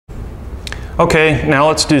Okay, now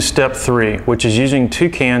let's do step 3, which is using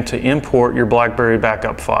Toucan to import your BlackBerry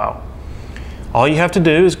backup file. All you have to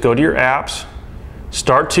do is go to your apps,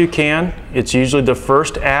 start Toucan. It's usually the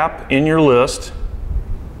first app in your list.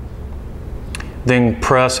 Then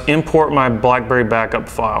press import my BlackBerry backup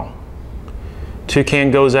file.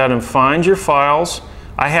 Toucan goes out and finds your files.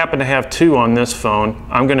 I happen to have 2 on this phone.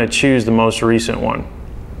 I'm going to choose the most recent one.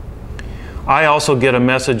 I also get a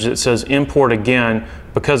message that says import again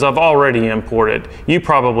because I've already imported. You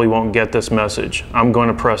probably won't get this message. I'm going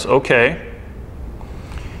to press OK.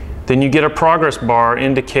 Then you get a progress bar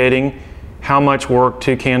indicating how much work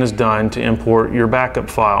Toucan has done to import your backup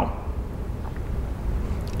file.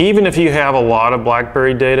 Even if you have a lot of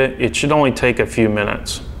BlackBerry data, it should only take a few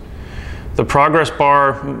minutes. The progress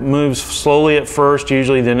bar moves slowly at first,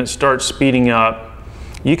 usually, then it starts speeding up.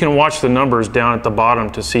 You can watch the numbers down at the bottom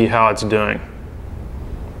to see how it's doing.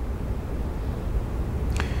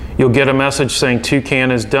 You'll get a message saying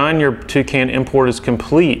Toucan is done, your Toucan import is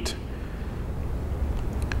complete.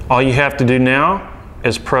 All you have to do now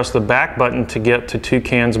is press the back button to get to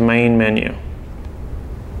Toucan's main menu.